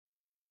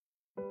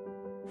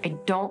I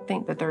don't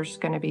think that there's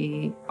going to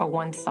be a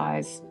one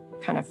size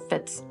kind of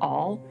fits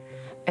all.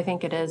 I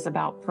think it is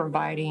about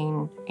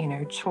providing,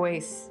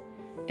 choice.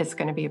 It's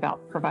going to be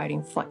about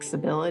providing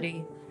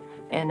flexibility.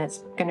 And it's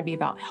going to be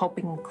about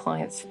helping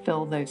clients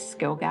fill those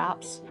skill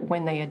gaps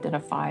when they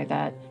identify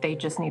that they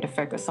just need to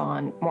focus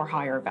on more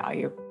higher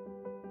value.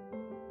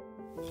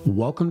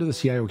 Welcome to the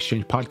CIO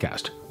Exchange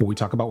podcast, where we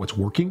talk about what's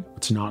working,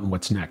 what's not, and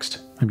what's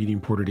next. I'm Edie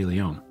Porter de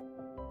Leon.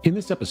 In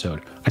this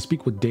episode, I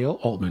speak with Dale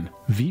Aultman,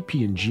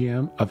 VP and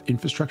GM of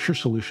Infrastructure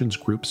Solutions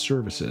Group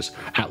Services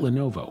at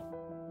Lenovo.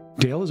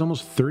 Dale has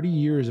almost 30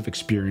 years of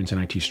experience in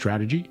IT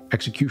strategy,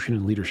 execution,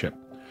 and leadership.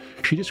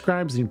 She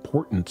describes the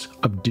importance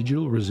of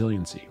digital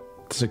resiliency,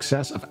 the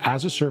success of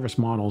as-a-service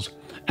models,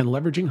 and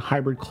leveraging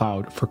hybrid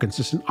cloud for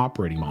consistent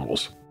operating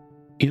models.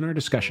 In our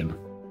discussion,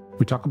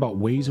 we talk about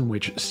ways in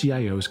which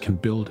CIOs can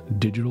build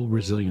digital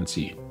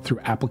resiliency through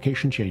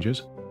application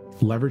changes,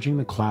 leveraging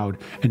the cloud,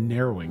 and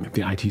narrowing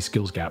the IT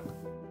skills gap.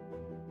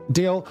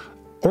 Dale,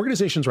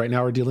 organizations right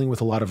now are dealing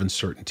with a lot of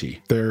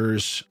uncertainty.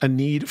 There's a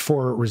need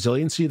for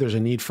resiliency. There's a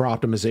need for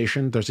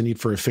optimization. There's a need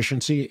for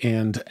efficiency.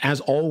 And as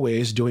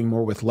always, doing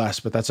more with less.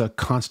 But that's a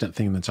constant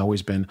thing that's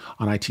always been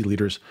on IT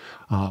leaders'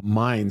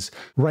 minds.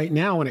 Right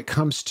now, when it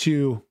comes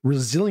to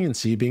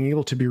resiliency, being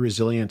able to be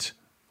resilient,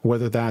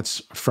 whether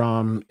that's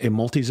from a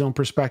multi-zone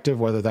perspective,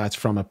 whether that's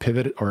from a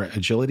pivot or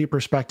agility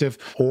perspective,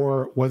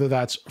 or whether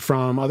that's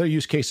from other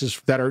use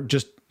cases that are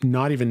just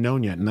not even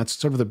known yet. And that's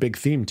sort of the big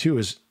theme too,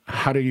 is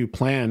how do you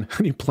plan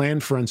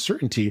for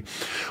uncertainty?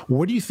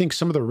 What do you think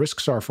some of the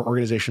risks are for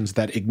organizations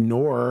that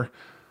ignore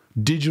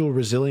digital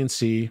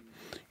resiliency,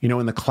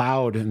 in the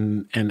cloud,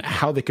 and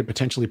how they could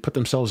potentially put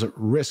themselves at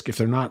risk if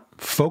they're not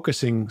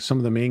focusing some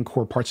of the main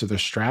core parts of their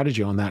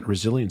strategy on that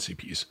resiliency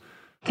piece?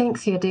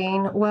 Thanks,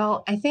 Yadine.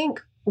 Well, I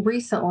think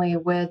recently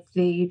with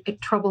the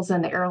troubles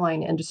in the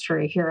airline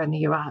industry here in the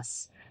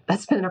U.S.,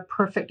 that's been a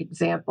perfect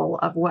example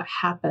of what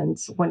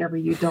happens whenever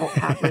you don't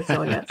have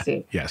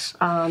resiliency. Yes.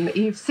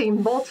 You've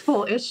seen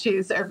multiple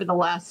issues over the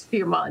last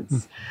few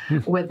months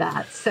with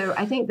that. So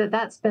I think that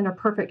that's been a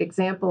perfect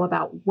example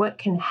about what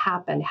can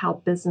happen,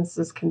 how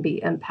businesses can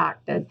be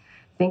impacted.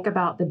 Think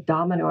about the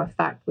domino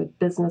effect with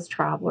business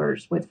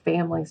travelers, with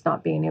families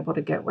not being able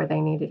to get where they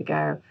needed to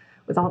go,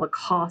 with all the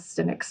cost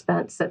and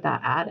expense that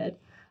added.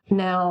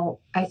 Now,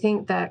 I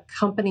think that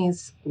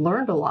companies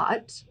learned a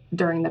lot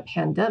during the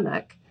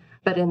pandemic,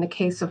 but in the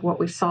case of what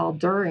we saw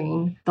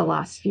during the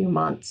last few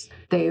months,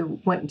 they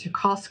went into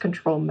cost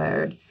control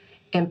mode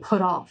and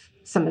put off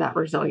some of that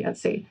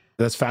resiliency.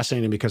 That's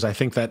fascinating because I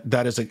think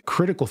that is a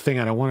critical thing,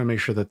 and I want to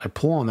make sure that I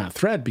pull on that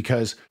thread,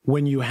 because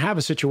when you have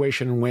a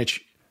situation in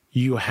which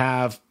you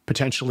have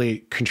potentially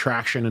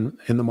contraction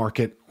in the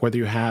market, whether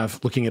you have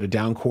looking at a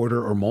down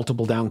quarter or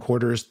multiple down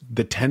quarters,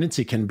 the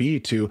tendency can be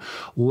to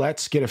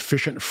let's get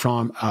efficient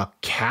from a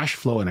cash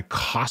flow and a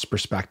cost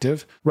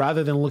perspective,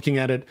 rather than looking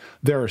at it,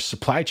 there are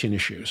supply chain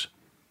issues.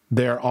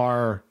 There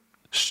are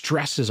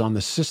stresses on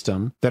the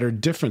system that are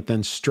different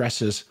than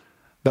stresses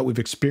that we've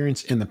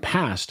experienced in the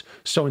past.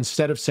 So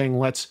instead of saying,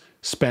 let's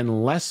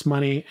spend less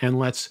money and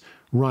let's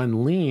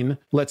run lean,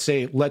 let's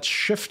say, let's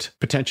shift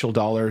potential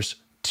dollars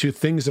to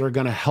things that are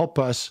going to help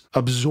us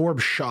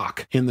absorb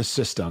shock in the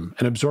system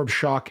and absorb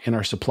shock in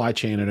our supply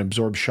chain and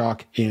absorb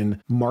shock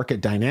in market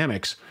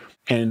dynamics.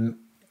 And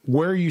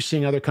where are you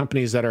seeing other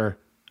companies that are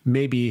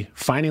maybe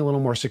finding a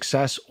little more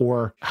success,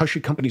 or how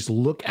should companies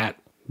look at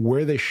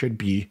where they should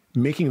be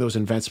making those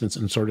investments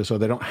and sort of so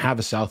they don't have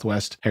a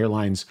Southwest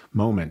Airlines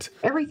moment?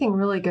 Everything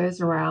really goes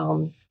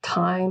around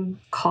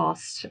time,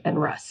 cost, and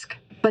risk.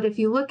 But if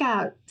you look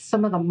at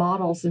some of the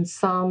models and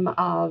some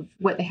of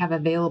what they have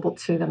available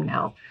to them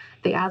now,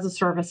 the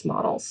as-a-service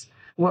models,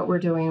 what we're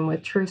doing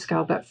with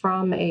TrueScale, but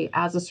from a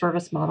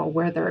as-a-service model,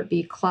 whether it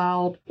be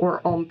cloud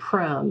or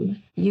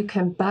on-prem, you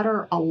can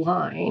better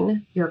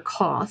align your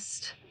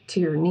cost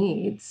to your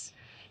needs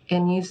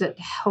and use it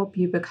to help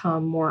you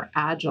become more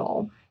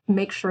agile.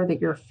 Make sure that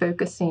you're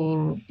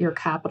focusing your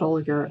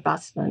capital, your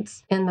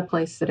investments in the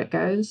place that it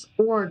goes,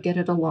 or get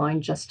it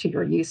aligned just to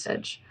your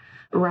usage,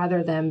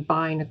 rather than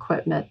buying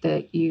equipment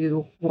that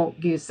you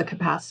won't use the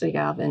capacity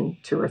of in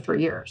 2 or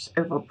 3 years,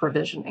 over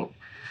provisioning.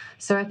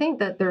 So I think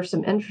that there's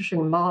some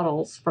interesting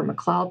models from a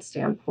cloud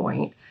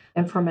standpoint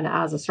and from an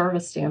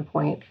as-a-service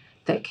standpoint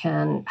that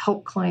can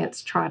help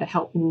clients try to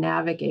help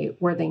navigate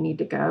where they need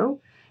to go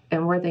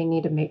and where they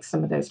need to make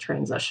some of those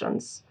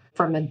transitions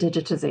from a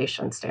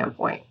digitization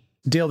standpoint.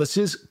 Dale, this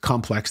is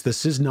complex.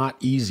 This is not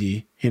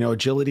easy.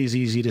 Agility is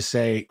easy to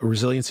say,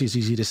 resiliency is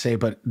easy to say,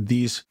 but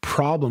these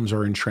problems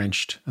are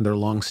entrenched and they're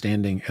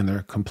longstanding and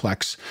they're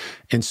complex.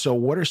 And so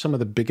what are some of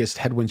the biggest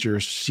headwinds you're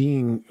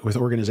seeing with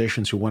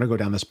organizations who want to go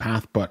down this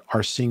path, but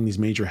are seeing these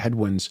major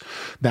headwinds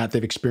that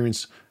they've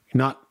experienced,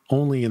 not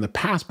only in the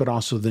past, but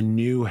also the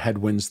new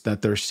headwinds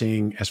that they're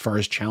seeing as far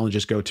as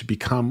challenges go to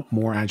become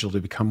more agile,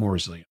 to become more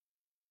resilient?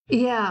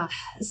 Yeah,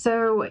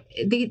 so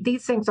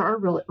these things are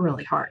really,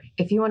 really hard.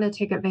 If you want to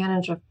take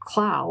advantage of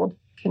cloud,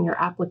 can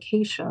your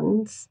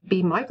applications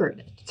be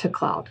migrated to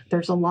cloud?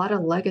 There's a lot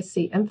of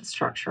legacy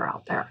infrastructure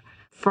out there.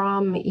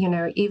 From,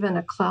 even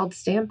a cloud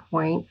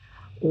standpoint,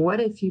 What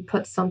if you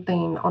put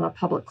something on a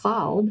public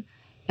cloud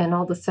and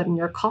all of a sudden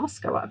your costs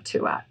go up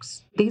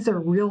 2x? These are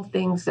real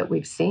things that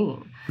we've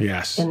seen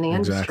in the industry.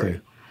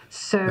 Exactly.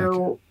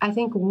 So I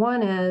think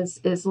one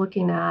is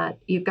looking at,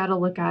 you've got to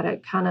look at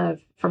it kind of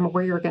from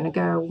where you're going to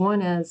go.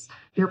 One is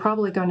you're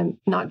probably going to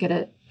not get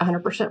it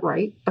 100%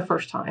 right the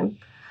first time.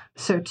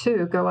 So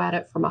two, go at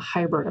it from a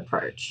hybrid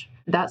approach.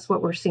 That's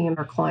what we're seeing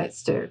our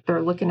clients do.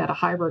 They're looking at a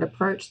hybrid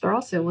approach. They're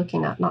also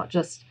looking at not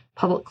just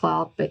public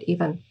cloud, but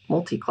even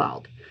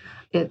multi-cloud.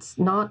 It's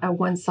not a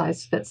one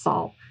size fits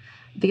all.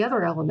 The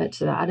other element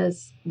to that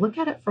is look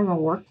at it from a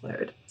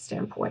workload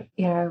standpoint.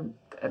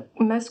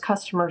 Most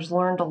customers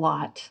learned a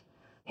lot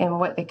in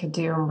what they could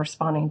do in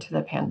responding to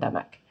the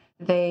pandemic.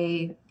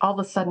 They all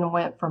of a sudden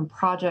went from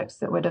projects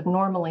that would have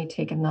normally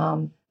taken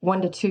them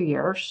 1 to 2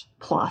 years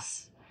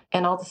plus,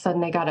 and all of a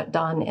sudden they got it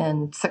done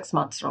in 6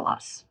 months or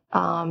less.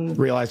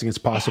 Realizing it's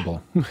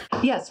possible.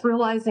 Yes,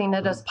 realizing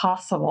it is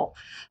possible.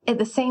 At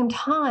the same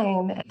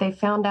time, they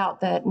found out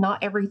that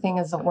not everything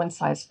is a one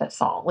size fits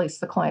all, at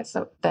least the clients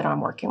that I'm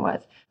working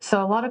with.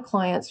 So a lot of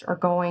clients are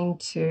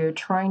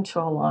trying to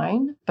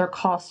align their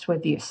cost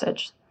with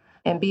usage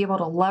and be able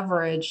to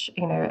leverage,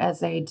 as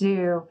they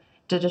do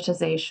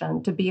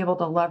digitization, to be able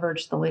to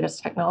leverage the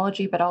latest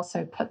technology, but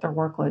also put their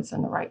workloads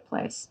in the right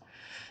place.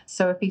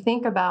 So if you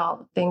think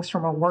about things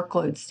from a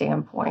workload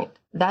standpoint,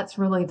 that's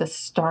really the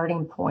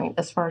starting point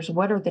as far as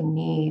what are the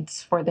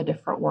needs for the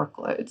different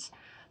workloads.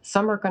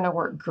 Some are going to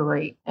work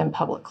great in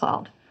public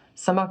cloud.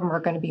 Some of them are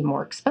going to be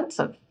more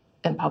expensive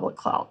in public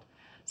cloud.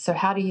 So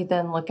how do you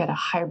then look at a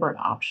hybrid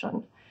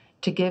option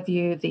to give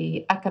you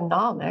the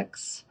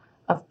economics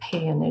of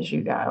paying as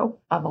you go,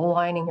 of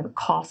aligning your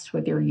costs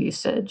with your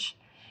usage,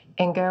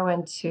 and go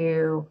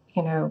into,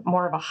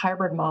 more of a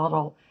hybrid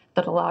model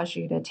that allows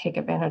you to take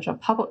advantage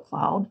of public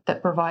cloud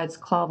that provides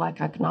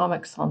cloud-like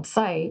economics on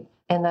site,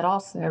 and that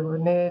also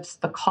removes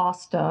the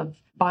cost of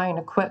buying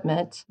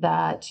equipment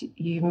that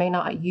you may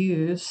not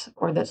use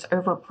or that's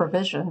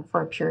over-provisioned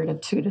for a period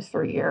of 2 to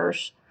 3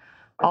 years.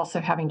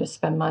 Also having to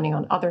spend money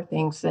on other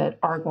things that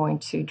are going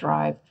to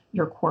drive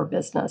your core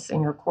business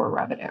and your core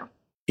revenue.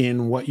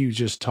 In what you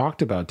just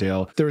talked about,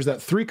 Dale, there's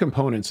that 3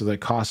 components of the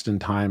cost and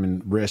time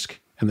and risk.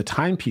 And the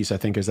time piece, I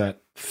think, is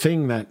that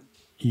thing that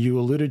you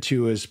alluded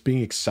to as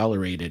being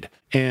accelerated.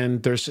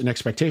 And there's an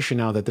expectation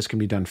now that this can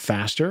be done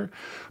faster.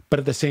 But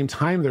at the same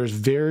time, there's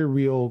very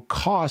real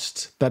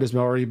cost that has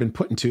already been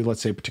put into,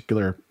 let's say,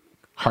 particular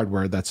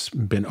hardware that's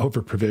been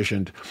over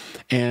provisioned.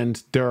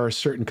 And there are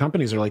certain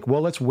companies that are like,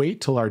 well, let's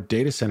wait till our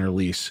data center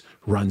lease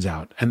runs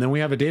out. And then we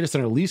have a data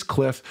center lease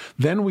cliff.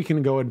 Then we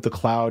can go into the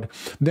cloud.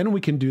 Then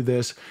we can do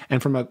this.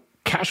 And from a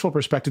cash flow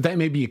perspective, that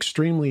may be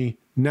extremely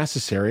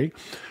necessary.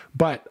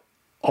 But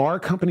are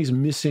companies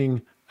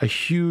missing a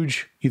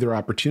huge either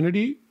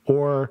opportunity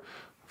or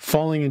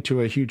falling into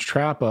a huge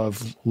trap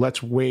of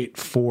let's wait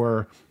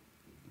for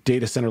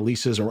data center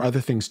leases or other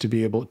things to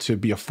be able to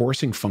be a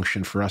forcing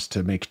function for us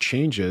to make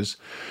changes?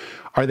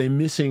 Are they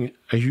missing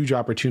a huge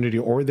opportunity,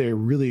 or are they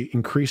really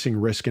increasing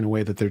risk in a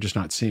way that they're just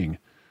not seeing?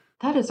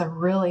 That is a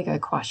really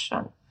good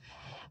question.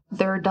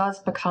 There does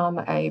become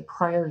a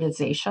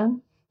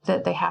prioritization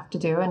that they have to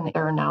do in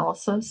their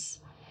analysis.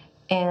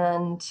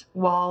 And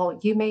while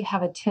you may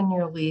have a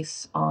 10-year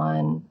lease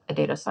on a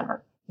data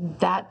center,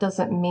 that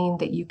doesn't mean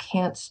that you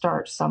can't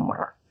start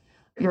somewhere.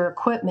 Your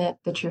equipment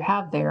that you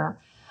have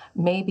there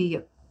may be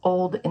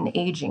old and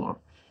aging.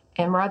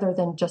 And rather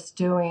than just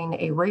doing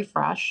a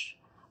refresh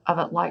of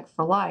it like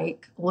for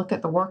like, look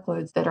at the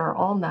workloads that are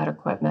on that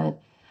equipment.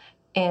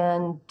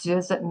 And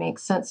does it make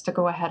sense to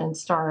go ahead and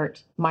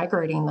start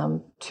migrating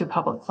them to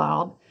public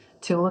cloud,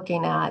 to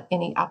looking at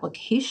any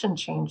application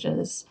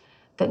changes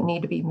that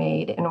need to be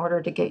made in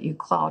order to get you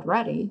cloud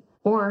ready,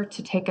 or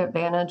to take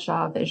advantage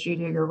of, as you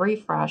do your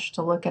refresh,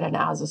 to look at an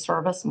as a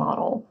service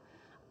model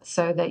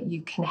so that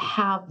you can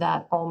have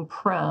that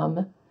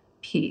on-prem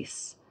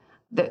piece.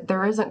 That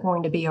there isn't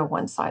going to be a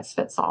one size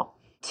fits all.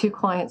 2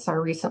 clients I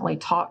recently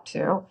talked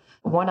to,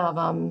 one of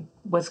them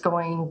was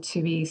going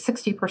to be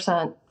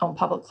 60% on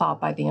public cloud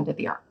by the end of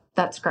the year.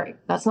 That's great.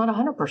 That's not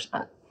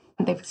 100%.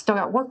 They've still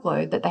got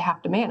workload that they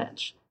have to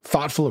manage.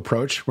 Thoughtful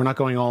approach. We're not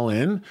going all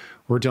in.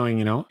 We're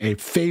doing, a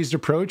phased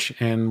approach,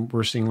 and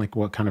we're seeing like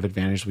what kind of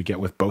advantage we get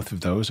with both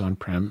of those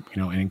on-prem,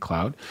 and in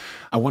cloud.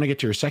 I want to get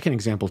to your second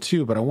example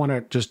too, but I want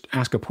to just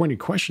ask a pointed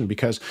question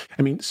because,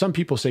 some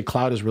people say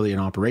cloud is really an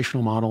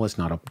operational model. It's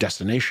not a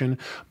destination.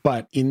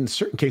 But in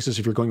certain cases,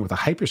 if you're going with a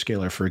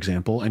hyperscaler, for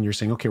example, and you're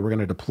saying, okay, we're going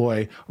to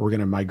deploy, or we're going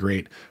to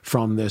migrate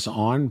from this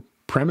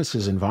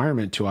on-premises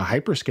environment to a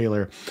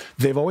hyperscaler,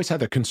 they've always had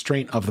the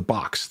constraint of the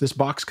box. This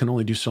box can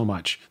only do so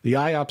much. The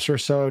IOPS are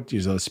so,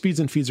 the speeds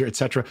and feeds are, et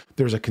cetera.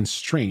 There's a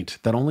constraint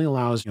that only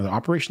allows the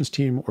operations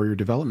team or your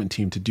development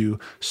team to do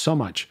so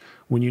much.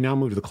 When you now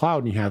move to the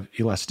cloud and you have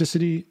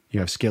elasticity, you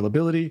have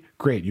scalability,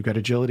 great, you've got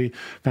agility,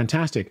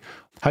 fantastic.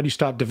 How do you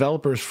stop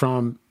developers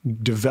from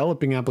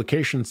developing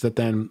applications that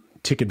then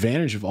take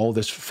advantage of all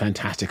this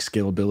fantastic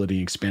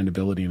scalability,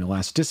 expandability, and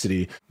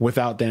elasticity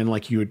without then,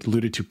 like you had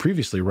alluded to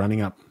previously,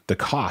 running up the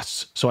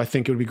costs. So I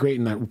think it would be great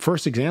in that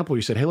first example,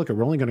 you said, hey, look,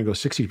 we're only going to go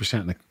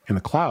 60% in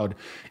the cloud.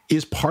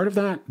 Is part of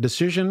that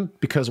decision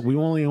because we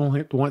only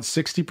want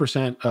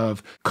 60%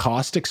 of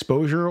cost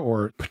exposure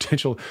or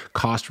potential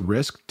cost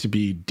risk to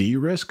be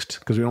de-risked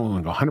because we don't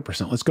want to go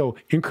 100%. Let's go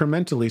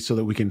incrementally so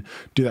that we can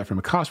do that from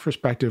a cost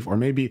perspective, or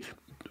maybe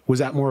was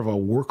that more of a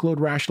workload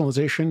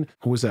rationalization?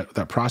 What was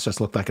that process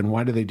look like, and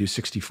why do they do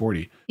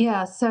 60-40?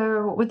 Yeah,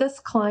 so with this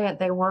client,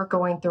 they were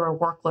going through a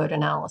workload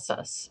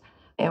analysis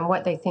and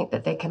what they think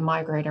that they can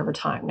migrate over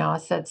time. Now, I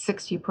said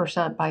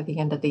 60% by the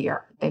end of the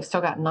year. They've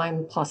still got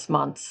 9+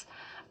 months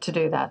to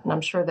do that. And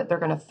I'm sure that they're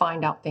going to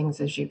find out things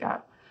as you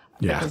go.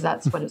 Yeah. Because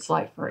that's what it's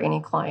like for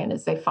any client,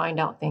 is they find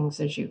out things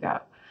as you go.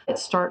 It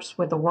starts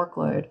with the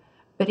workload.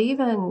 But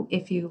even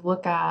if you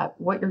look at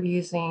what you're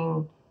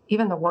using,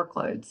 even the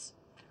workloads.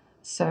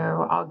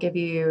 So I'll give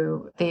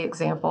you the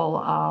example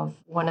of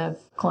one of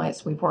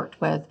clients we've worked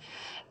with.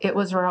 It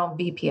was around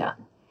VPN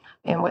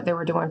and what they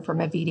were doing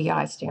from a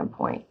VDI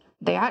standpoint.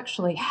 They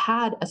actually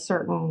had a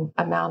certain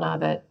amount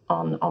of it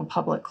on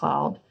public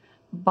cloud,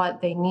 but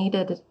they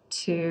needed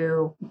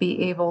to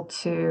be able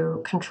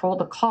to control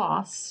the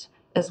costs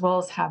as well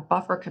as have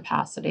buffer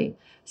capacity.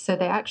 So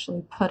they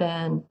actually put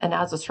in an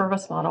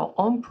as-a-service model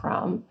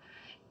on-prem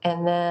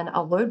and then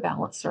a load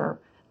balancer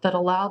that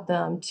allowed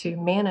them to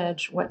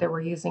manage what they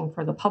were using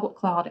for the public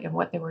cloud and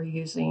what they were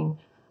using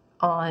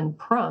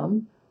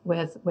on-prem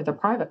with a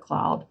private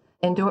cloud,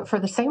 and do it for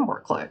the same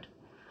workload.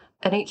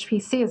 An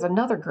HPC is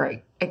another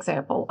great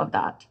example of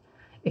that.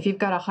 If you've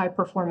got a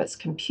high-performance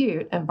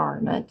compute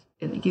environment,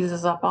 it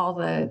uses up all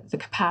the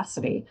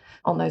capacity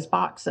on those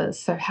boxes.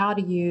 So how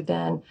do you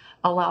then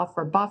allow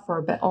for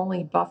buffer, but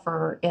only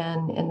buffer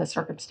in the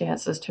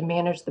circumstances to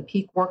manage the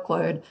peak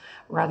workload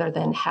rather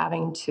than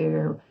having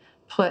to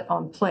put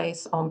on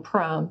place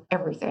on-prem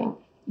everything?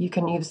 You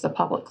can use the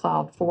public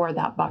cloud for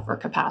that buffer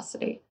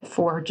capacity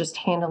for just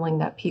handling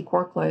that peak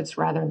workloads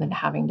rather than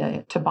having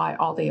to buy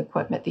all the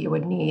equipment that you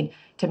would need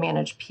to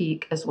manage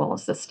peak as well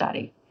as the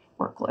steady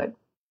workload.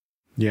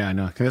 Yeah, I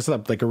know. That's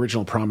the like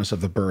original promise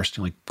of the burst,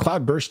 like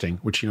cloud bursting,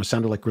 which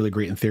sounded like really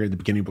great in theory at the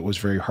beginning, but was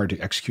very hard to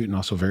execute and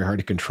also very hard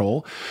to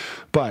control.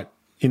 But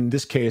in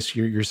this case,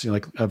 you're seeing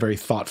like a very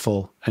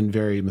thoughtful and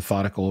very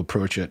methodical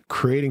approach at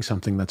creating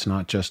something that's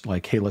not just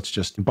like, hey, let's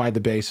just buy the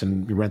base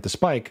and rent the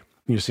spike.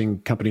 You're seeing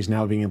companies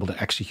now being able to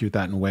execute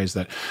that in ways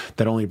that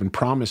only been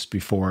promised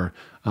before,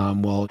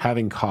 while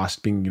having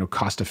cost being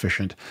cost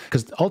efficient.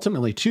 Because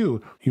ultimately,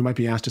 too, you might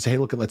be asked to say, hey,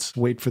 look, let's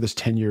wait for this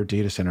 10-year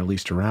data center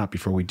lease to wrap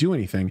before we do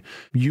anything.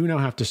 You now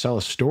have to sell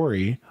a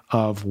story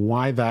of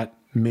why that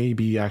may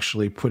be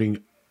actually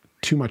putting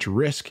too much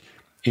risk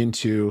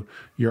into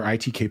your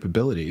IT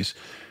capabilities.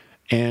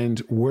 And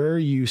where are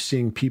you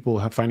seeing people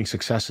finding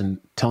success in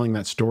telling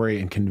that story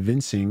and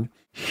convincing,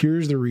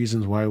 here's the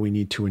reasons why we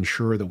need to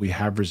ensure that we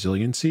have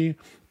resiliency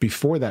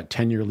before that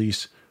 10-year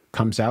lease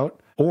comes out?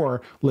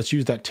 Or let's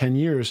use that 10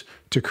 years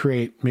to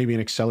create maybe an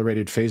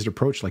accelerated phased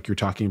approach, like you're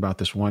talking about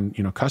this one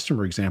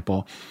customer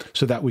example,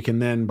 so that we can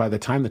then, by the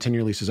time the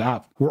 10-year lease is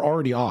up, we're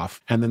already off.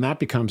 And then that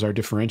becomes our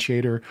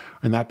differentiator,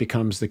 and that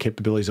becomes the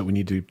capabilities that we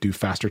need to do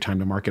faster time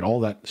to market, all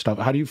that stuff.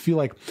 How do you feel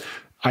like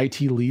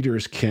IT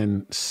leaders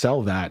can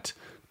sell that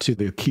to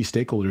the key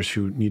stakeholders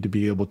who need to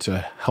be able to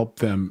help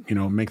them,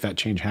 make that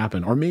change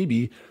happen? Or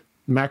maybe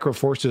macro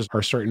forces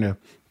are starting to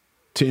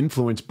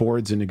influence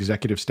boards and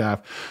executive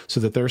staff so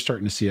that they're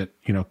starting to see it,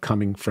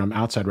 coming from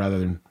outside rather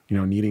than,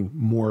 needing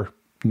more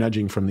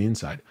nudging from the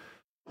inside.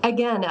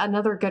 Again,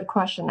 another good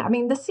question. I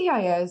mean, the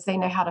CIOs, they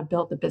know how to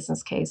build the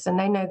business case and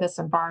they know this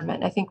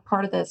environment. I think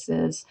part of this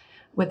is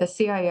with the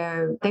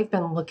CIO, they've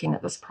been looking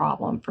at this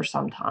problem for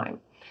some time.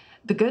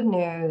 The good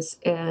news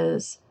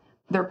is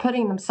they're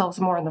putting themselves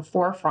more in the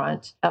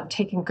forefront of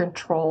taking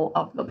control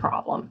of the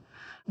problem.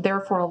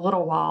 There for a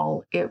little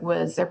while, it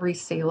was every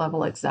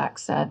C-level exec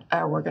said,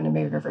 oh, we're going to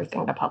move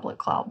everything to public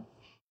cloud.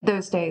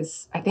 Those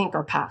days, I think,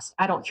 are past.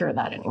 I don't hear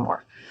that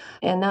anymore.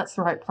 And that's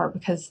the right part,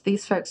 because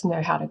these folks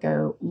know how to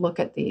go look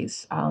at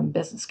these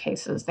business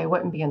cases. They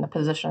wouldn't be in the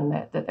position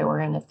that they were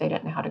in if they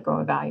didn't know how to go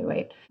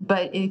evaluate.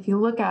 But if you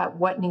look at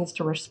what needs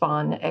to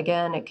respond,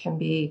 again, it can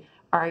be,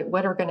 all right,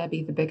 what are going to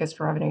be the biggest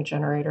revenue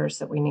generators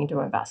that we need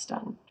to invest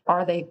in?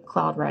 Are they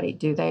cloud ready?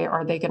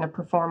 Are they going to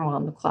perform well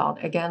in the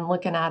cloud? Again,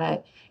 looking at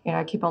it,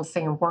 I keep on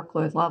saying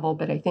workload level,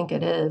 but I think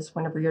it is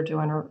whenever you're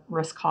doing a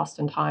risk, cost,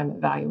 and time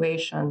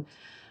evaluation,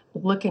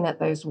 looking at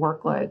those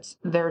workloads.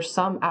 There's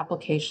some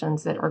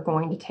applications that are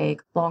going to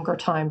take longer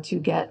time to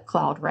get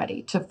cloud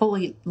ready, to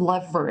fully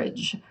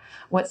leverage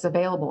what's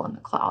available in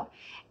the cloud.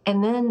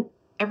 And then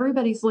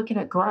everybody's looking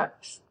at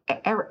growth.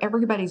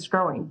 Everybody's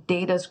growing.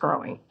 Data's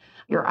growing.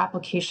 Your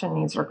application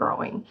needs are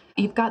growing.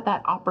 You've got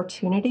that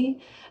opportunity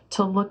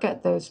to look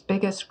at those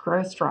biggest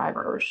growth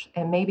drivers,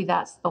 and maybe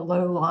that's the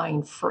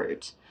low-lying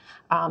fruit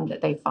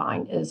that they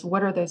find is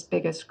what are those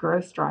biggest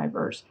growth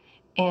drivers,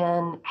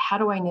 and how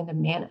do I need to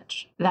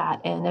manage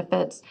that? And if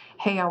it's,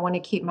 hey, I want to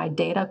keep my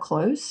data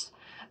close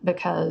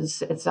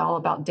because it's all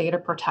about data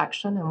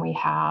protection, and we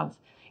have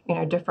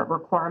different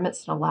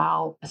requirements that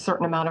allow a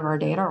certain amount of our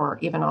data or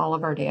even all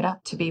of our data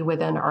to be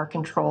within our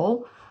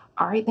control.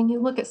 All right, then you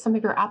look at some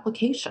of your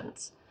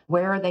applications,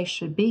 where they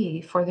should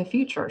be for the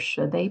future.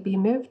 Should they be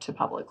moved to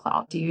public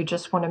cloud? Do you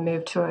just want to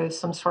move to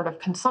some sort of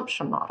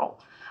consumption model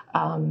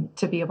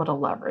to be able to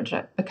leverage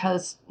it?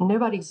 Because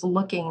nobody's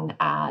looking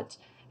at,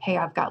 hey,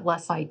 I've got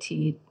less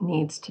IT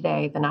needs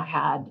today than I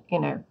had,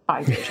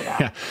 5 years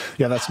ago.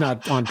 Yeah, that's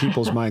not on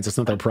people's minds. That's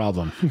not their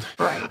problem.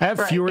 Right. I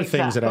have fewer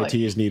things that IT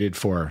is needed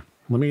for.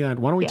 Why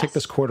don't we take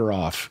this quarter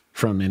off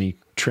from any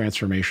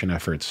transformation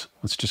efforts?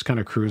 Let's just kind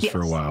of cruise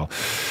for a while.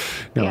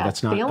 No,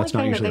 that's not. The only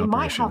thing that they might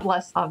operation. have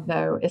less of,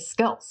 though, is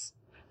skills.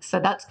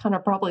 So that's kind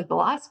of probably the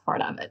last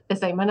part of it,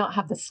 is they may not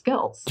have the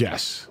skills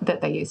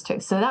that they used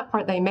to. So that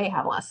part they may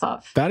have less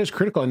of. That is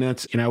critical. And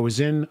that's, I was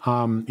in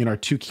our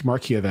two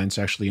marquee events,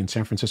 actually, in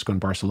San Francisco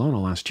and Barcelona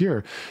last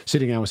year,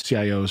 sitting down with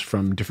CIOs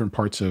from different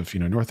parts of,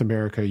 North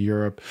America,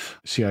 Europe,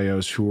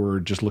 CIOs who were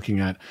just looking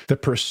at the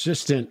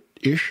persistent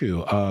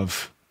issue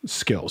of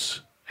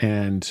skills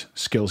and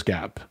skills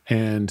gap.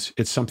 And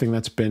it's something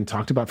that's been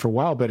talked about for a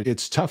while, but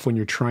it's tough when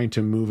you're trying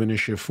to move an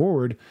issue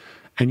forward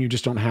and you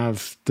just don't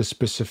have the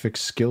specific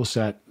skill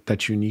set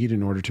that you need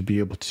in order to be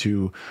able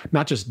to,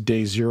 not just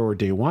day 0 or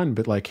day 1,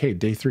 but like, hey,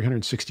 day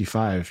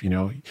 365,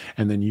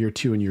 and then year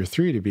 2 and year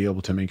 3 to be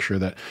able to make sure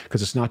that,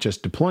 because it's not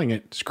just deploying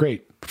it, it's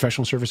great.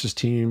 Professional services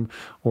team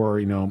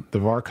or, the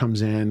VAR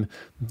comes in,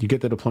 you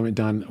get the deployment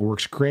done, it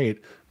works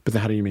great, but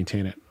then how do you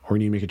maintain it? Or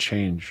when you make a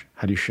change,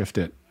 how do you shift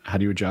it? How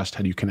do you adjust?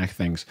 How do you connect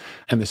things?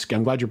 And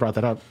I'm glad you brought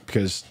that up,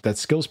 because that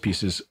skills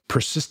piece is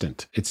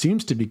persistent. It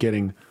seems to be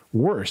getting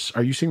worse.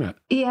 Are you seeing that?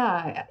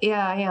 Yeah,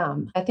 I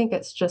am. I think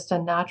it's just a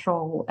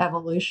natural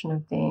evolution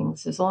of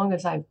things. As long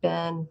as I've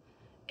been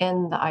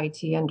in the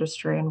IT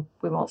industry, and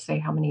we won't say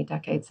how many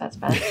decades that's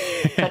been,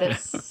 but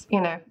it's,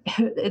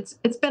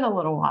 it's been a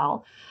little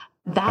while.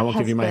 I won't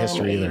give you my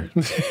history either.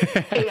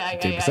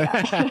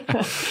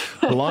 Yeah.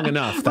 Long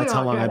enough. That's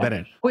how long I've been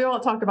in. We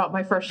won't talk about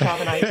my first job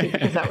in IT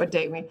because that would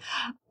date me.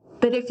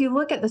 But if you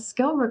look at the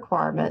skill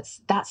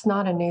requirements, that's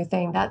not a new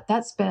thing.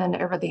 That's been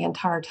over the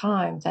entire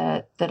time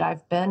that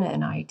I've been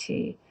in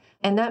IT.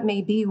 And that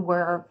may be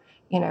where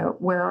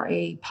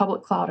a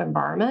public cloud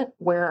environment,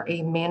 where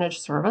a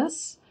managed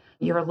service,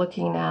 you're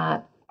looking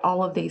at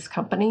all of these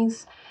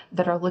companies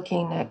that are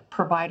looking at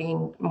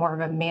providing more of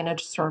a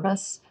managed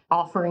service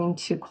offering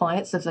to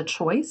clients as a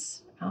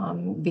choice,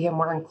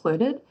 VMware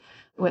included,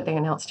 what they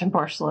announced in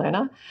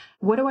Barcelona.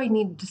 What do I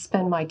need to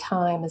spend my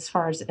time as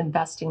far as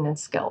investing in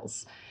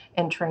skills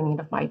and training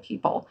of my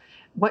people?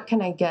 What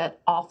can I get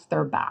off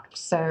their back?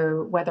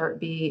 So whether it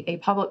be a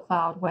public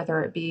cloud,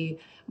 whether it be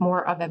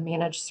more of a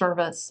managed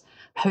service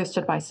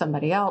hosted by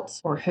somebody else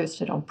or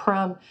hosted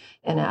on-prem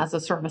and as a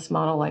service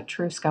model like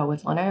TrueScale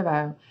with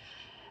Lenovo,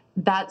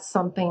 that's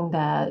something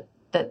that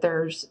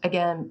there's,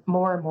 again,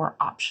 more and more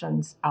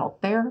options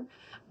out there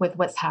with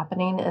what's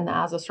happening in the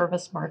as a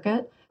service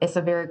market. It's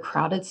a very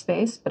crowded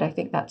space, but I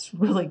think that's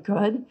really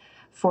good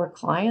for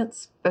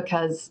clients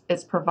because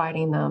it's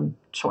providing them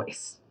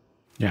choice.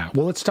 Yeah.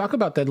 Well, let's talk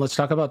about that. Let's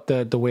talk about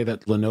the way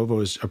that Lenovo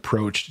has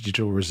approached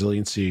digital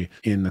resiliency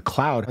in the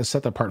cloud. Has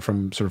set that apart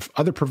from sort of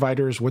other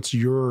providers. What's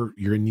your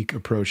unique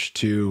approach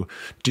to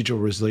digital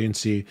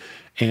resiliency?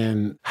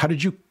 And how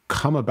did you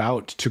come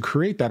about to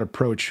create that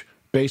approach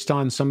based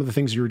on some of the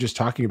things you were just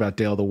talking about,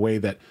 Dale, the way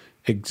that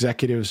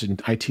executives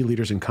and IT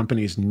leaders and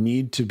companies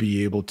need to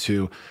be able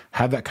to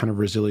have that kind of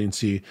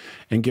resiliency,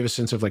 and give a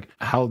sense of like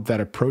how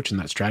that approach and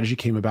that strategy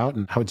came about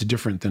and how it's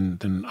different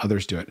than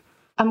others do it?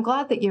 I'm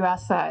glad that you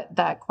asked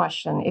that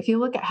question. If you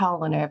look at how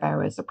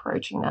Lenovo is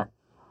approaching that,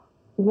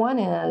 one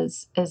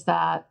is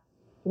that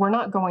we're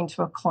not going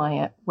to a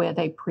client with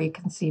a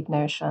preconceived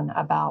notion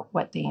about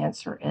what the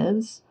answer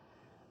is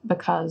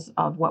because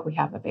of what we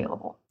have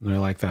available. I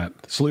like that.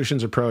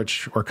 Solutions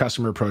approach or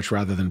customer approach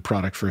rather than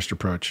product first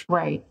approach.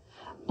 Right.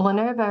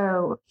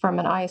 Lenovo, from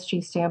an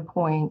ISG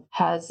standpoint,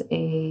 has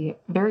a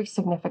very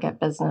significant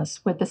business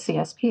with the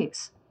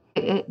CSPs.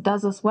 It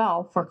does as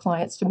well for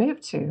clients to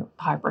move to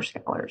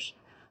hyperscalers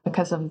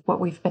because of what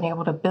we've been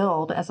able to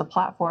build as a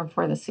platform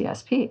for the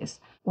CSPs.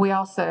 We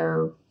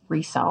also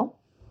resell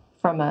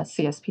from a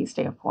CSP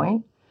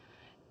standpoint.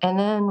 And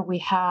then we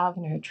have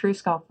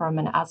TrueScale from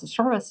an as a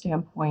service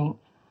standpoint,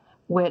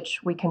 which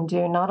we can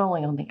do not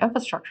only on the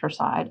infrastructure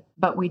side,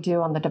 but we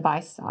do on the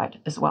device side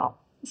as well.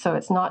 So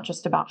it's not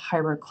just about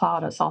hybrid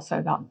cloud, it's also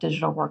about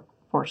digital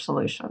workforce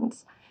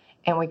solutions.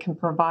 And we can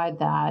provide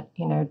that,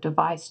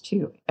 device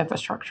to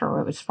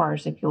infrastructure as far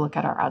as if you look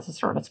at our as a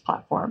service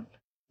platform.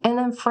 And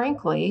then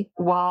frankly,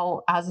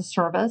 while as a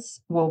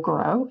service will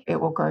grow,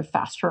 it will grow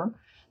faster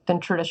than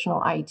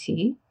traditional IT.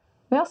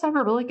 We also have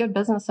a really good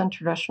business in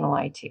traditional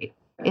IT.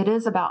 It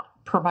is about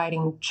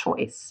providing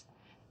choice.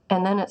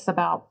 And then it's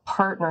about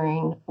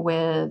partnering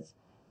with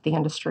the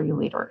industry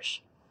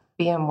leaders,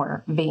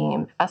 VMware,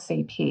 Veeam,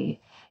 SAP,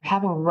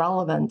 having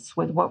relevance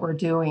with what we're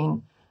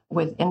doing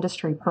with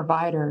industry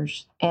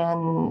providers.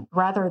 And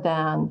rather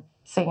than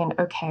saying,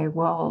 okay,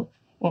 well,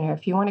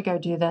 If you want to go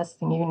do this,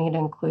 then you need to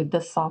include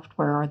this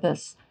software or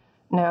this.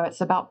 No,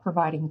 it's about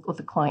providing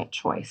the client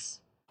choice.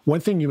 One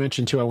thing you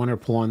mentioned too, I want to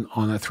pull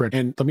on that thread,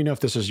 and let me know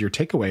if this is your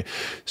takeaway.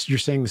 So you're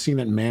seeing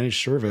that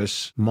managed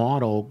service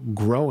model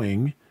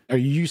growing. Are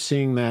you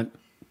seeing that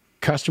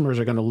customers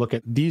are going to look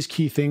at these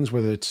key things,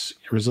 whether it's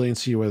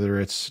resiliency, whether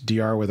it's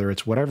DR, whether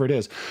it's whatever it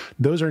is?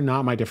 Those are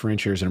not my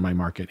differentiators in my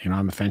market.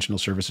 I'm a financial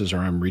services, or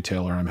I'm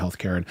retail, or I'm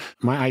healthcare, and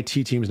my IT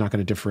team is not going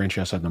to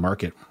differentiate us in the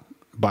market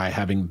by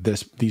having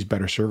these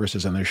better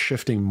services. And they're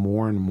shifting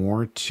more and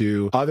more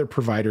to other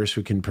providers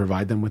who can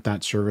provide them with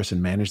that service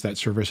and manage that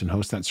service and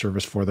host that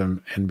service for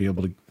them and be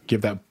able to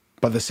give that.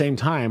 But at the same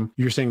time,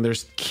 you're saying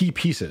there's key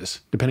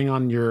pieces, depending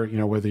on your,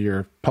 whether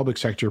you're public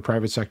sector,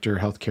 private sector,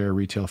 healthcare,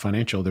 retail,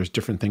 financial, there's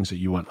different things that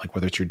you want, like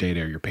whether it's your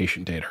data or your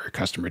patient data or your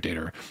customer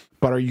data.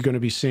 But are you going to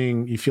be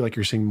you feel like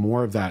you're seeing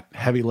more of that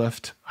heavy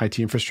lift IT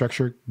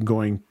infrastructure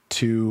going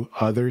to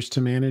others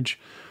to manage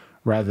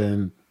rather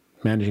than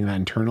managing that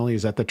internally?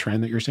 Is that the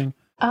trend that you're seeing?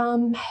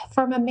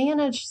 From a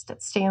managed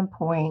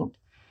standpoint,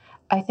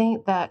 I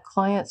think that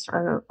clients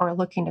are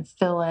looking to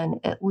fill in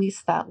at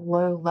least that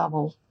low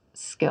level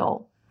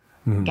skill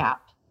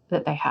gap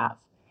that they have.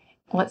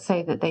 Let's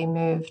say that they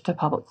moved to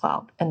public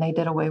cloud and they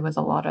did away with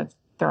a lot of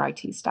their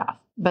IT staff,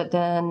 but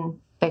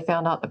then they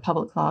found out that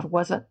public cloud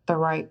wasn't the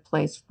right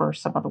place for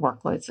some of the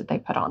workloads that they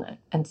put on it.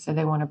 And so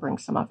they want to bring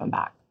some of them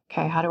back.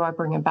 Okay, how do I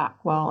bring them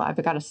back? Well,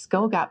 I've got a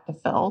skill gap to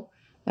fill.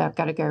 I've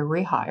got to go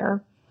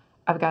rehire.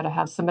 I've got to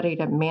have somebody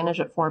to manage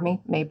it for me.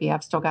 Maybe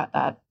I've still got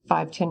that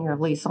 5-10 year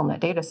lease on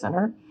that data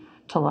center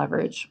to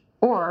leverage.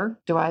 Or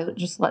do I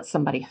just let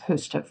somebody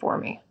host it for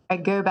me? I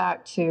go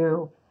back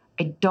to,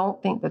 I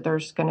don't think that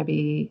there's going to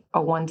be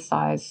a one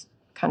size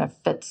kind of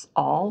fits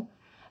all.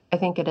 I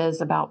think it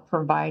is about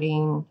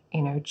providing,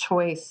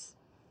 choice.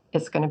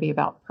 It's going to be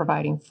about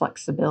providing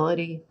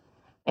flexibility.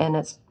 And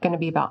it's going to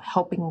be about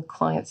helping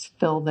clients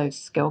fill those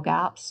skill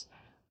gaps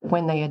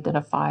when they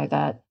identify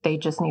that they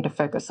just need to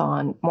focus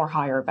on more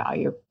higher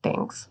value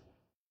things.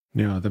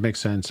 Yeah, that makes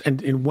sense.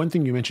 And one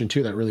thing you mentioned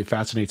too that really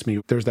fascinates me,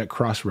 there's that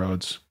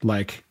crossroads,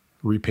 like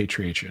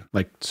repatriation,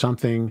 like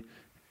something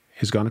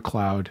has gone to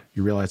cloud,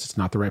 you realize it's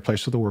not the right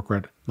place for the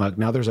workload. Like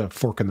now there's a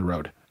fork in the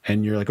road.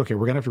 And you're like, okay,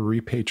 we're going to have to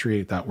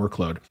repatriate that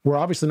workload. We're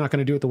obviously not going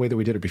to do it the way that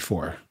we did it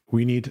before.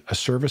 We need a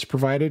service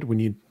provided. We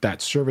need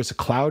that service, a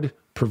cloud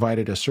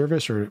provided a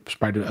service or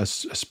provided a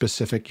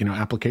specific,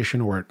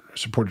 application or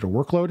supported a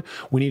workload.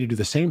 We need to do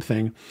the same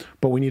thing,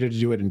 but we needed to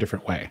do it in a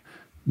different way,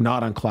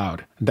 not on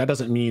cloud. That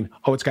doesn't mean,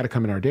 it's got to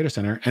come in our data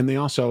center. And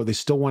they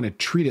still want to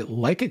treat it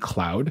like a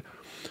cloud.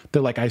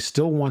 They're like, I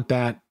still want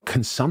that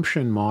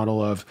consumption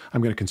model of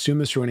I'm going to consume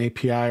this through an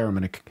API, or I'm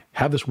going to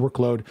have this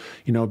workload,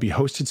 be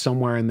hosted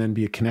somewhere and then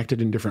be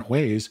connected in different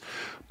ways.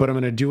 But I'm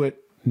going to do it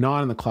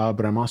not in the cloud,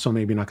 but I'm also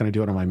maybe not going to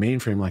do it on my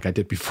mainframe like I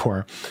did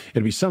before.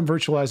 It'll be some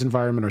virtualized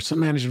environment or some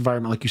managed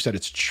environment. Like you said,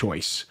 it's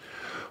choice.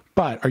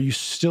 But are you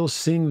still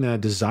seeing the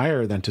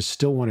desire then to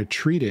still want to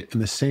treat it in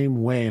the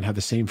same way and have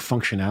the same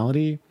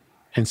functionality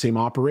and same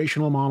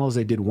operational model as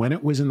they did when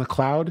it was in the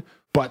cloud,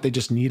 but they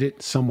just need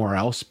it somewhere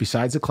else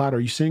besides the cloud? Are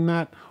you seeing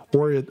that?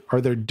 Or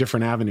are there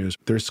different avenues?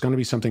 There's going to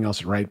be something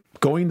else, right?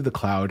 Going to the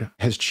cloud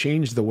has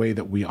changed the way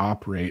that we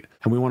operate,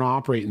 and we want to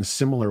operate in a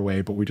similar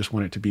way, but we just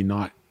want it to be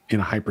not in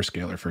a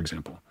hyperscaler, for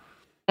example.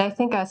 I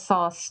think I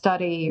saw a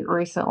study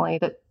recently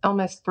that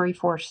almost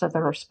 3/4 of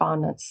the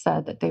respondents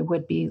said that they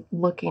would be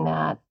looking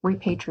at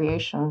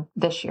repatriation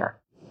this year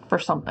for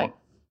something.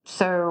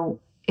 So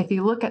if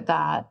you look at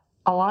that,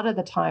 a lot of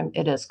the time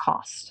it is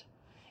cost.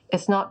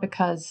 It's not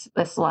because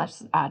it's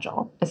less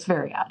agile. It's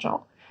very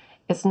agile.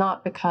 It's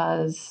not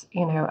because,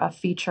 a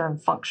feature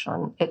and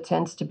function. It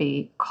tends to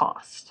be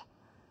cost.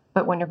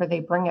 But whenever they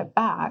bring it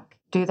back,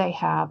 do they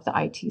have the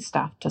IT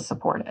staff to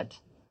support it?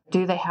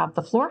 Do they have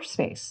the floor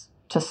space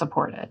to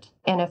support it?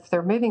 And if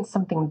they're moving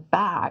something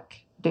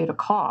back due to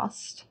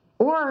cost,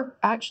 or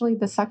actually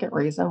the second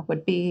reason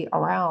would be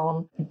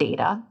around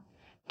data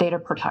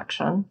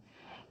protection,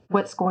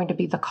 what's going to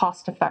be the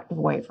cost-effective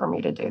way for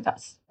me to do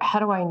this? How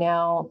do I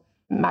now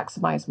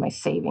maximize my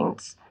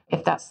savings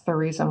if that's the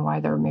reason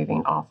why they're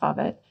moving off of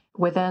it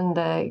within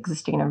the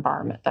existing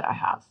environment that I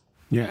have?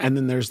 Yeah. And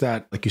then there's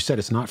that, like you said,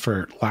 it's not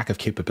for lack of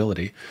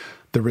capability.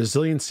 The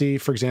resiliency,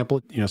 for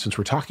example, since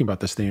we're talking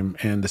about this theme,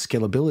 and the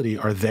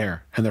scalability are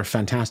there and they're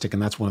fantastic.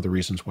 And that's one of the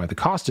reasons why the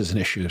cost is an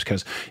issue, is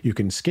because you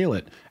can scale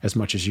it as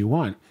much as you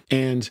want.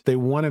 And they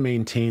want to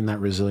maintain that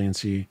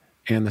resiliency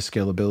and the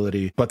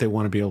scalability, but they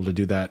want to be able to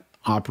do that,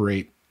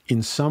 operate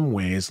in some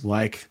ways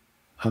like,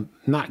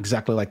 not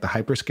exactly like the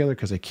hyperscaler,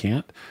 because they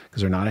can't,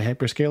 because they're not a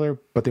hyperscaler,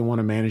 but they want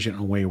to manage it in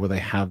a way where they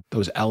have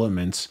those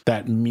elements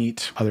that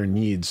meet other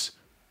needs,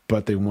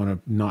 but they want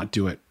to not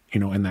do it,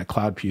 in that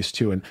cloud piece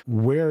too. And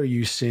where are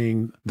you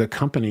seeing the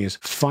companies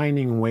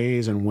finding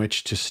ways in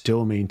which to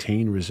still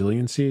maintain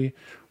resiliency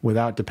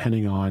without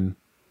depending on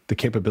the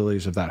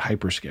capabilities of that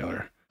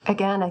hyperscaler?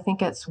 Again, I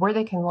think it's where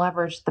they can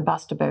leverage the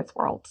best of both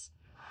worlds.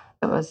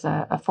 It was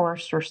a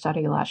Forrester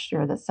study last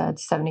year that said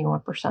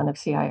 71% of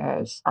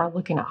CIOs are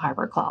looking at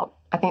hybrid cloud.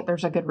 I think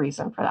there's a good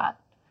reason for that.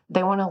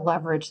 They want to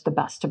leverage the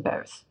best of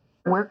both.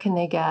 Where can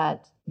they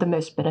get the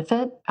most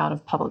benefit out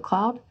of public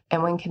cloud?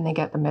 And when can they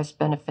get the most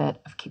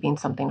benefit of keeping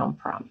something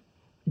on-prem?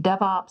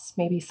 DevOps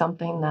may be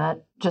something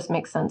that just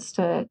makes sense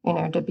to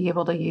be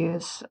able to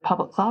use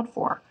public cloud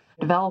for.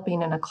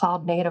 Developing in a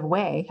cloud native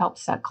way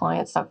helps set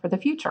clients up for the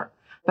future.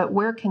 But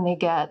where can they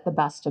get the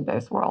best of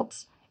both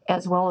worlds,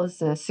 as well as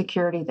the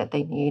security that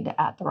they need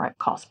at the right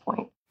cost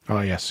point?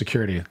 Oh, yeah,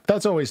 security.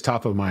 That's always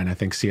top of mind. I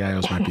think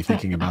CIOs might be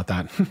thinking about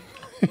that.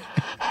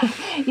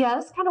 Yeah,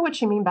 that's kind of what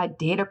you mean by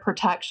data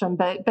protection,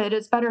 but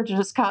it's better to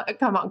just come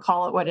out and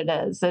call it what it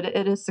is.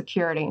 It is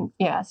security.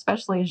 Yeah,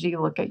 especially as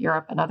you look at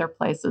Europe and other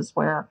places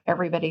where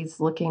everybody's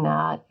looking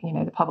at,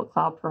 the public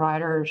cloud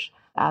providers,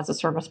 as a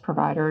service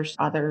providers,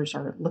 others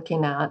are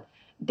looking at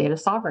data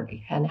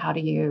sovereignty and how do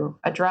you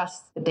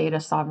address the data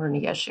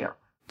sovereignty issue.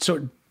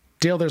 So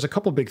Dale, there's a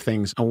couple big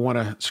things I want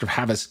to sort of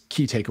have as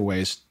key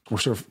takeaways. We're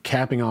sort of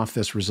capping off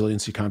this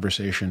resiliency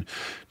conversation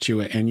to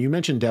it. And you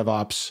mentioned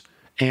DevOps,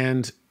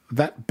 and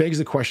that begs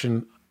the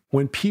question,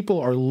 when people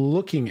are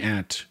looking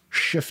at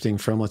shifting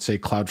from, let's say,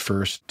 cloud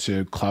first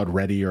to cloud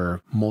ready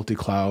or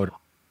multi-cloud,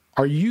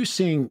 are you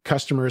seeing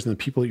customers and the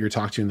people that you're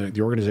talking to,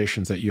 the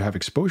organizations that you have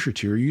exposure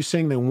to, are you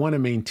saying they want to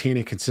maintain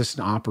a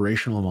consistent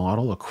operational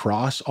model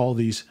across all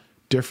these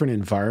different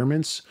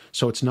environments?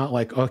 So it's not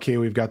like, okay,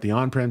 we've got the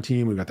on-prem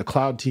team, we've got the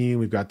cloud team,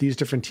 we've got these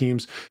different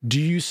teams. Do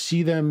you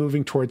see them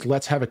moving towards,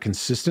 let's have a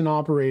consistent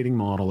operating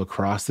model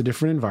across the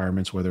different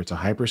environments, whether it's a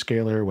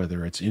hyperscaler,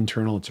 whether it's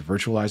internal, it's a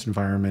virtualized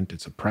environment,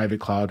 it's a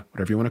private cloud,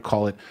 whatever you want to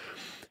call it.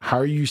 How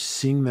are you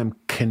seeing them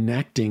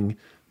connecting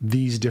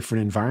these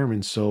different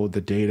environments so the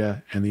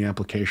data and the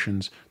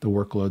applications, the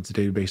workloads, the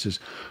databases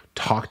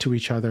talk to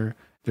each other?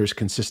 There's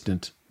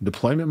consistent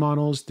deployment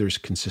models, there's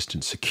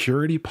consistent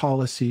security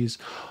policies,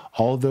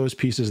 all of those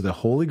pieces, the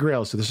holy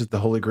grail. So this is the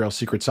holy grail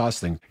secret sauce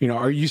thing.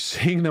 Are you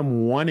seeing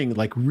them wanting,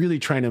 like really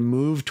trying to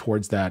move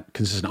towards that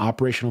consistent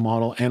operational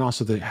model and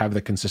also to have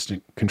the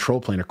consistent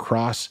control plane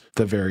across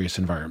the various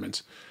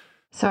environments?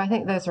 So I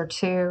think those are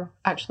two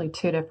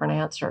different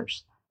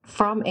answers.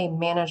 From a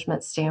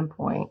management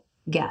standpoint,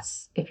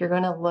 yes, if you're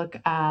going to look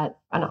at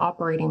an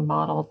operating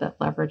model that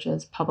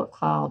leverages public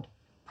cloud,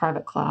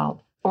 private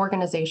cloud,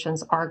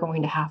 organizations are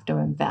going to have to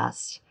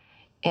invest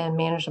in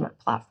management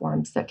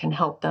platforms that can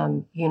help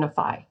them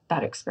unify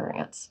that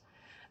experience,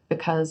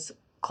 because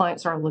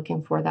clients are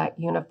looking for that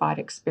unified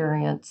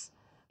experience.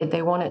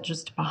 They want it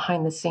just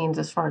behind the scenes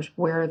as far as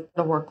where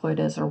the workload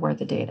is or where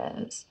the data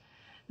is.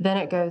 Then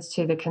it goes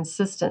to the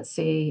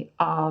consistency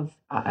of,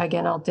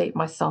 again, I'll date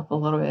myself a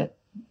little bit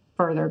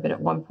further, but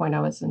at one point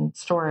I was in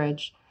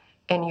storage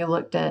and you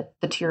looked at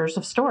the tiers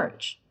of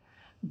storage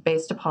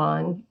based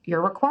upon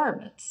your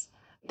requirements,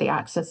 the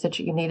access that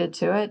you needed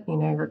to it,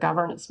 your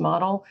governance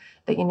model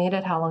that you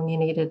needed, how long you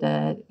needed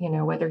it,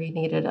 whether you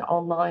needed it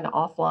online,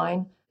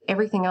 offline.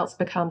 Everything else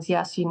becomes,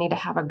 yes, you need to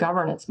have a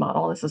governance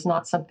model. This is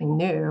not something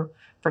new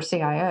for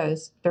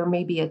CIOs. There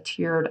may be a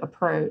tiered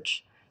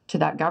approach to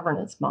that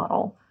governance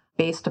model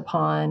based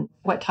upon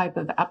what type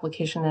of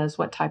application it is,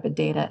 what type of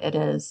data it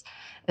is,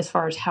 as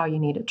far as how you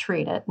need to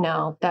treat it.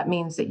 Now, that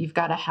means that you've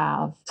got to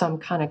have some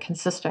kind of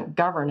consistent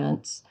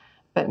governance,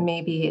 but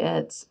maybe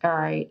it's, all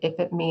right, if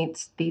it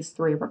meets these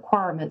three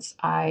requirements,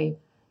 I,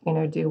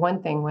 do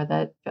one thing with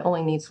it. If it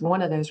only needs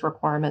one of those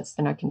requirements,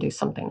 then I can do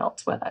something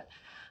else with it.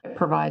 It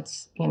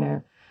provides,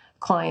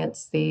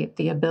 clients the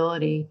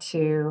ability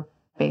to,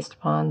 based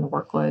upon the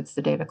workloads,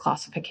 the data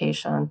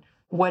classification,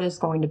 what is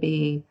going to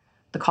be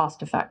the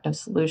cost-effective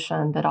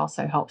solution that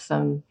also helps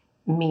them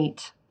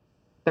meet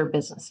their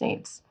business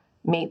needs,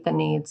 meet the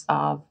needs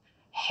of,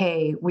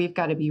 hey, we've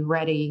got to be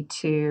ready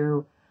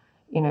to,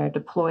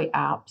 deploy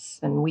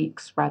apps in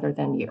weeks rather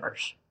than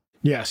years.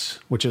 Yes,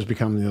 which has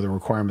become the other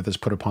requirement that's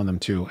put upon them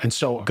too. And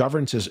so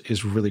governance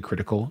is really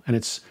critical, and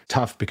it's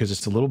tough because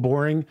it's a little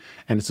boring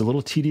and it's a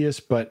little tedious,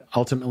 but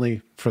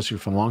ultimately, especially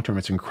from long term,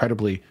 it's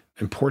incredibly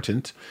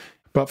important.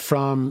 But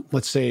from,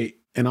 let's say,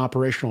 an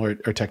operational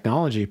or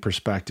technology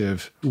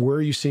perspective, where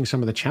are you seeing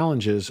some of the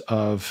challenges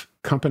of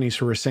companies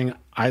who are saying,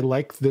 I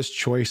like this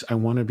choice. I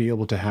want to be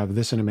able to have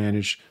this in a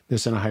managed,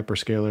 this in a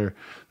hyperscaler,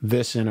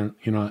 this in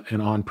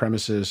an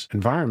on-premises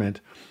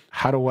environment.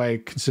 How do I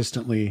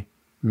consistently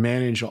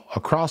manage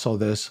across all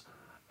this?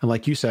 And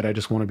like you said, I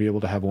just want to be able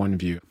to have one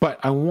view, but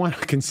I want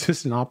a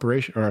consistent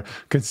operation or a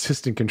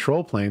consistent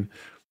control plane.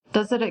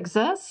 Does it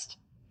exist?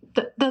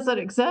 Does it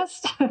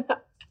exist?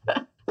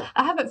 I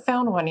haven't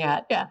found one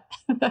yet. Yeah.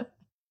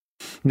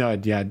 No,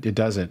 yeah, it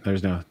doesn't.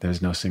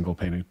 There's no single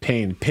pane.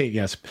 Pain,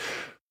 yes.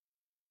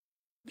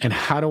 And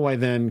how do I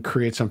then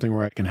create something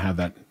where I can have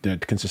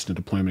that consistent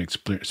deployment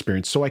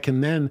experience so I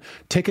can then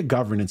take a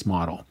governance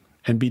model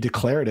and be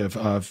declarative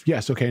of,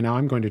 yes, okay, now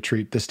I'm going to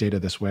treat this data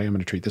this way. I'm going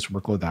to treat this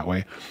workload that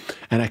way.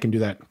 And I can do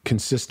that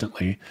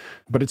consistently.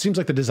 But it seems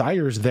like the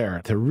desire is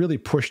there to really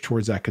push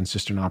towards that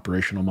consistent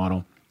operational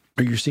model.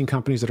 Are you seeing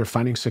companies that are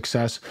finding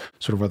success,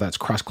 sort of whether that's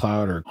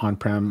cross-cloud or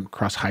on-prem,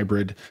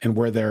 cross-hybrid, and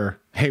where they're,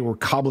 hey, we're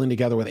cobbling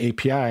together with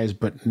APIs,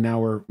 but now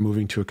we're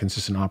moving to a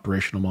consistent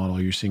operational model?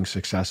 Are you seeing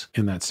success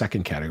in that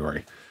second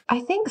category? I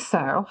think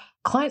so.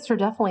 Clients are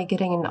definitely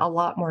getting a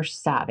lot more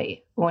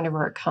savvy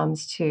whenever it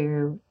comes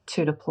to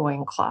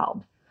deploying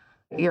cloud.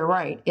 You're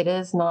right. It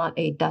is not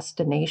a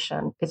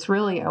destination. It's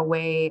really a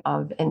way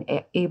of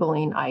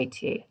enabling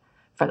IT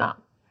for them.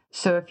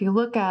 So if you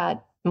look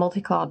at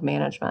multi-cloud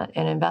management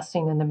and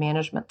investing in the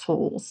management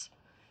tools,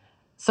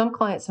 some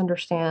clients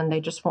understand they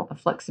just want the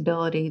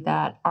flexibility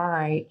that, all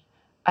right,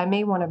 I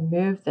may want to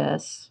move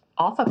this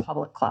off of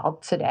public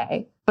cloud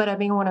today, but I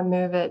may want to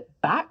move it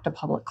back to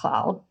public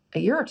cloud a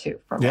year or two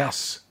from now.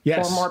 Yes.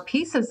 Or more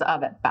pieces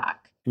of it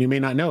back. And you may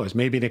not know, it's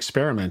maybe an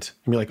experiment.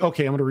 And be like,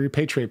 okay, I'm going to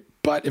repatriate,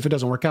 but if it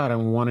doesn't work out, I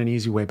want an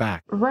easy way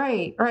back.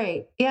 Right.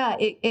 Yeah,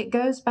 it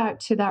goes back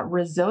to that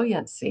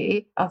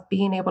resiliency of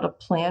being able to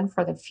plan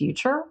for the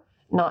future,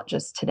 not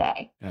just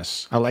today.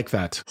 Yes, I like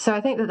that. So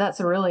I think that that's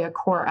really a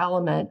core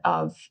element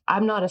of,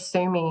 I'm not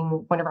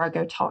assuming whenever I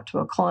go talk to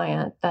a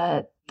client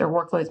that their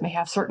workloads may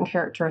have certain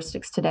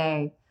characteristics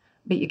today,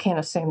 but you can't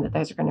assume that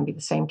those are going to be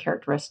the same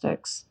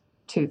characteristics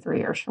 2-3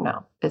 years from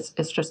now. It's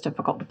just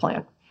difficult to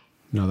plan.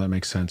 No, that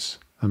makes sense.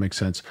 That makes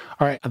sense.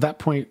 All right. At that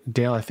point,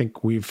 Dale, I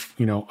think we've,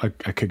 I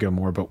could go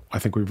more, but I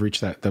think we've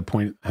reached the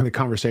point in the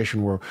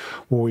conversation where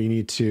we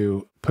need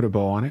to put a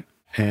bow on it.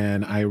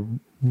 And I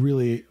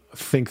really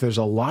think there's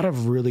a lot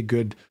of really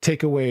good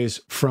takeaways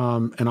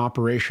from an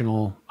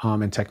operational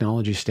and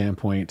technology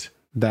standpoint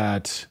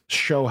that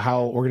show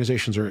how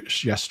organizations are,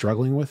 yes,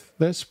 struggling with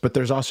this, but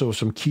there's also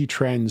some key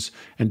trends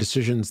and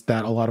decisions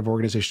that a lot of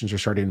organizations are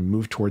starting to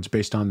move towards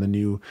based on the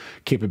new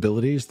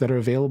capabilities that are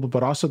available,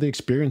 but also the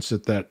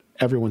experiences that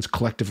everyone's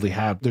collectively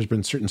had. There's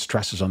been certain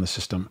stresses on the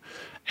system,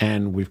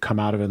 and we've come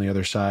out of it on the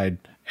other side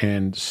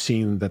and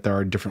seen that there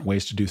are different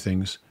ways to do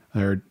things.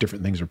 There are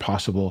different things are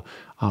possible.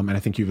 And I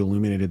think you've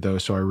illuminated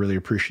those. So I really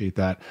appreciate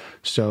that.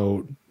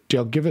 So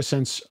Dale, give a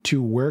sense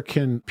to where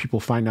can people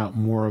find out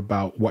more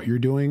about what you're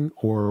doing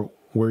or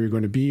where you're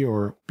going to be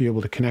or be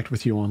able to connect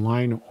with you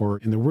online or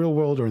in the real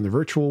world or in the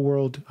virtual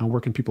world.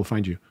 Where can people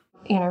find you?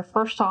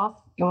 First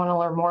off, you want to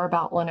learn more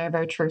about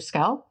Lenovo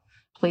TrueScale,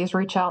 please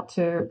reach out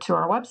to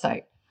our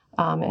website.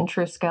 And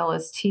TrueScale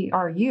is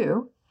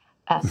TRUSCALE.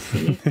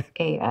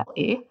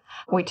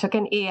 We took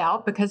an E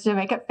out because to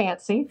make it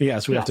fancy.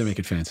 Yes, we have to make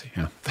it fancy.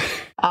 Yeah.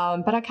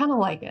 But I kind of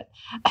like it.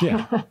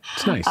 Yeah,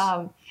 it's nice.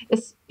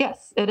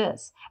 Yes, it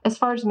is. As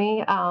far as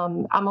me,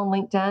 I'm on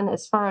LinkedIn.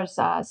 As far as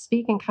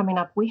speaking coming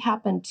up, we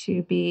happen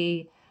to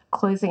be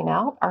closing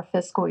out our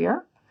fiscal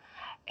year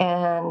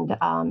and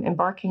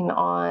embarking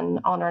on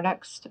our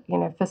next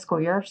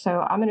fiscal year.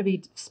 So I'm going to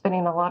be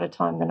spending a lot of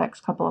time the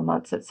next couple of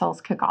months at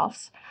sales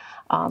kickoffs,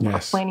 or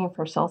planning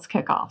for sales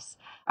kickoffs.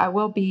 I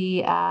will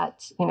be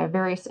at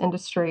various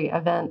industry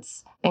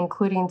events,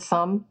 including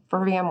some for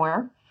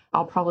VMware.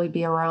 I'll probably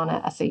be around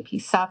at SAP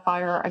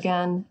Sapphire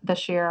again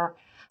this year.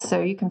 So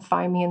you can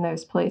find me in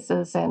those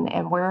places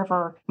and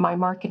wherever my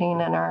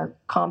marketing and our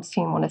comms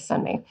team want to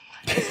send me.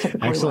 It's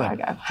typically Excellent.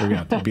 where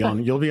I go.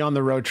 You'll be on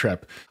the road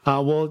trip.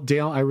 Well,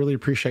 Dale, I really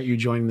appreciate you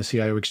joining the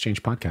CIO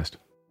Exchange podcast.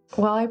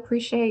 Well, I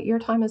appreciate your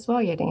time as well,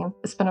 Yadin.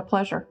 It's been a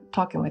pleasure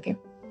talking with you.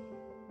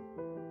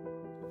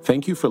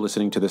 Thank you for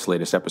listening to this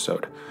latest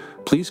episode.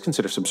 Please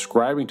consider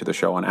subscribing to the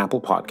show on Apple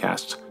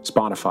Podcasts,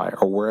 Spotify,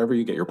 or wherever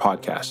you get your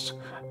podcasts.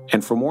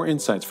 And for more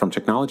insights from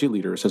technology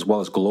leaders as well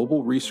as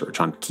global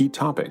research on key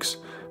topics,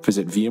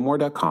 visit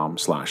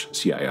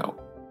vmware.com/CIO.